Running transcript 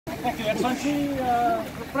Thank you, Excellency,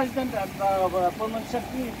 President and Permanent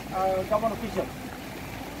Secretary, Government officials.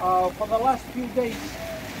 For the last few days,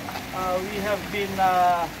 we have been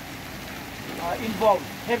involved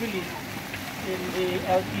heavily in the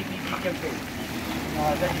LTDD campaign.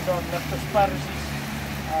 That is on Leptospirosis,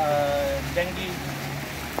 Dengue,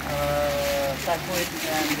 Typhoid,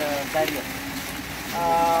 and Diarrhea.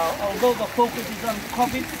 Although the focus is on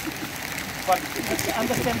COVID, but let's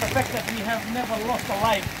understand the fact that we have never lost a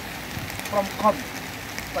life from COVID.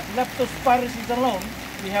 But Leptospirosis alone,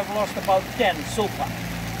 we have lost about 10 so far.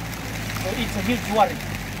 So it's a huge worry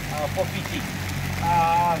for Fiji.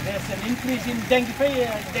 There's an increase in dengue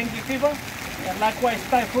fever, and likewise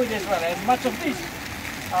typhoid as well. And much of this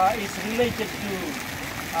is related to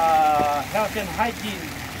health and hygiene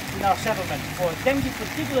in our settlement. For dengue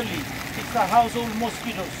particularly, it's the household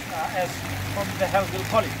mosquitoes, as from the health will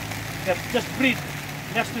call it, that just breed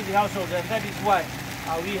next to the household, and that is why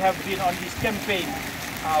we have been on this campaign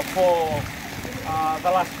for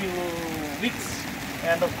the last few weeks.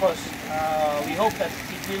 And of course, we hope that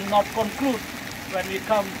it will not conclude when we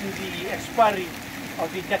come to the expiry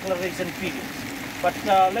of the declaration period. But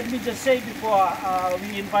let me just say before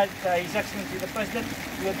we invite His Excellency the President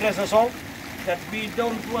to address us all, that we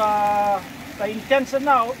don't, the intention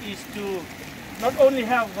now is to not only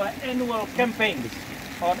have annual campaigns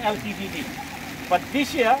on LTDD, but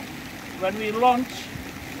this year, when we launch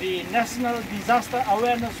the National Disaster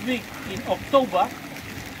Awareness Week in October,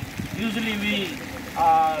 usually we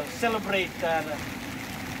celebrate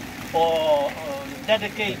or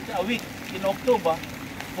dedicate a week in October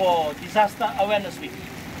for Disaster Awareness Week.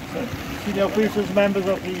 Senior officers, members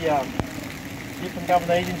of the different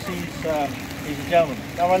government agencies, ladies and gentlemen.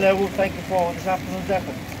 Now, thank you for this afternoon's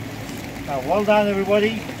effort. Well done,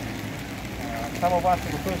 everybody. Some of us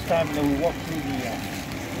for the first time that we walked through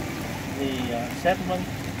the settlement.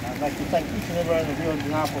 I'd like to thank each and every one of you on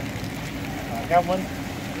behalf of government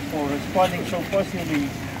for responding so positively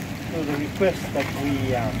to the request that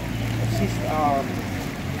we assist our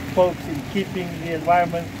folks in keeping the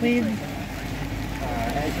environment clean.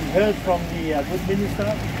 As you heard from the good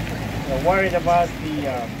minister, they're worried about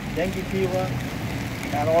the dengue fever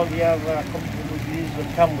and all the other communicable diseases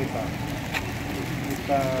that come with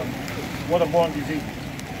waterborne disease.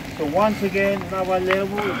 So once again, in our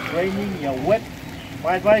level, it's raining, you're wet.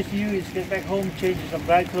 My advice to you is get back home, change some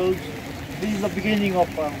dry clothes. This is the beginning of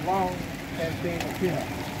a long campaign of cleanup.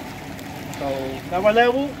 So, Nawa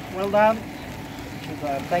level, well done.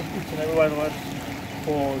 Thank each and every one of us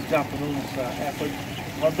for this afternoon's effort.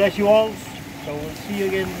 God bless you all. So we'll see you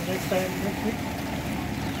again next week.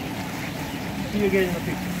 See you again in the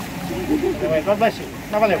future. Anyway, God bless you.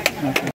 Nawa level.